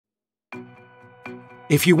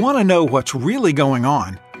If you want to know what's really going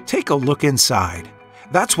on, take a look inside.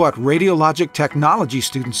 That's what Radiologic Technology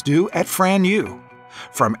students do at FranU.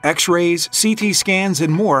 From X-rays, CT scans,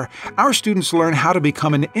 and more, our students learn how to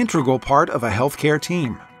become an integral part of a healthcare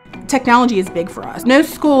team. Technology is big for us. No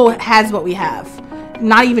school has what we have.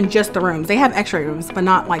 Not even just the rooms. They have X-ray rooms, but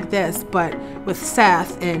not like this. But with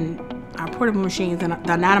Seth and our portable machines and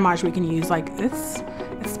the anatomizer we can use,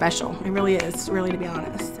 it's special. It really is, really, to be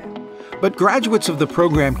honest. But graduates of the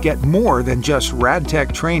program get more than just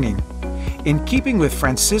RadTech training. In keeping with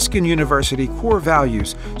Franciscan University core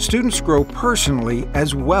values, students grow personally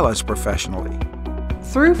as well as professionally.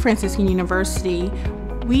 Through Franciscan University,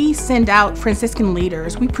 we send out Franciscan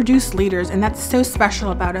leaders. We produce leaders, and that's so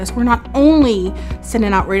special about us. We're not only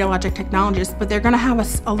sending out radiologic technologists, but they're going to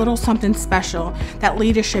have a little something special, that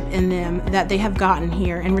leadership in them that they have gotten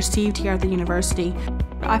here and received here at the university.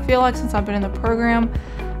 I feel like since I've been in the program,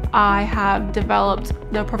 I have developed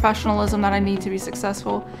the professionalism that I need to be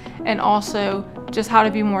successful, and also just how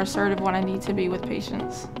to be more assertive when I need to be with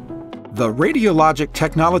patients. The Radiologic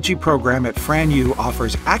Technology program at FranU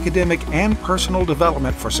offers academic and personal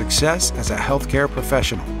development for success as a healthcare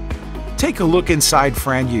professional. Take a look inside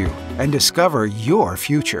FranU and discover your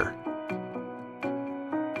future.